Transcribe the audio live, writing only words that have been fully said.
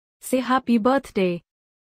say happy birthday.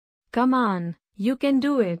 Come on, you can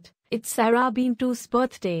do it. It's Sara-Bintou's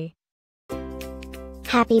birthday.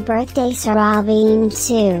 Happy birthday,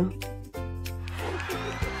 Sara-Bintou.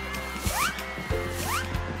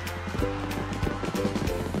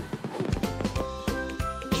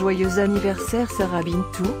 Joyeux anniversaire,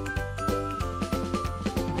 Sara-Bintou.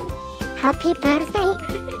 Happy birthday,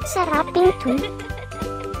 Sara-Bintou.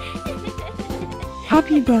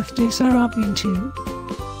 Happy birthday, Sara-Bintou.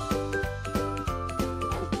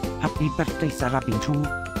 Happy birthday, Sara-Bintou.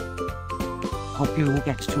 Hope you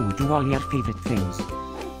get to do all your favorite things.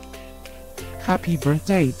 Happy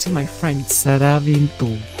birthday to my friend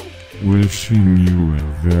Sarah-Bintou. Wishing you a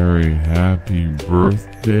very happy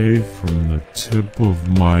birthday from the tip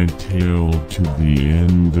of my tail to the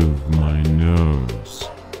end of my nose.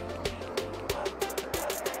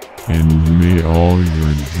 And may all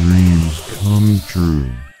your dreams come true.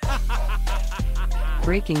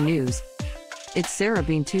 Breaking news. It's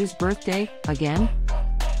Sara-Bintou's birthday, again?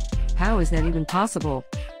 How is that even possible?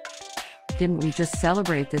 Didn't we just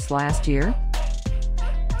celebrate this last year?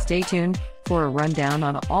 Stay tuned for a rundown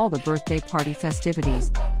on all the birthday party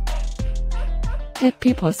festivities.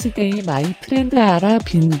 Happy birthday, my friend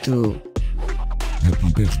Sara-Bintou.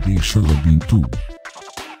 Happy birthday, Sara-Bintou.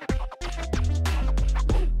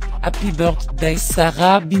 Happy birthday,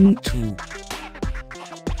 Sara-Bintou.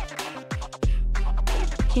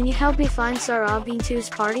 Can you help me find Sara-Bintou's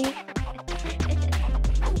party?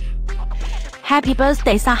 Happy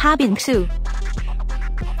birthday, Sara-Bintou.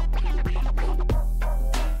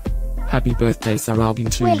 Happy birthday,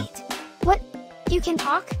 Sara-Bintou. Wait, what? You can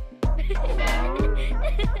talk?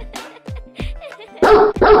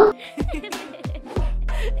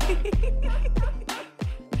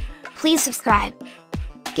 Please subscribe,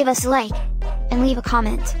 give us a like, and leave a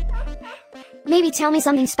comment. Maybe tell me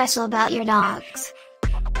something special about your dogs.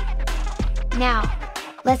 Now,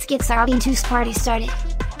 let's get Sara-Bintou's party started.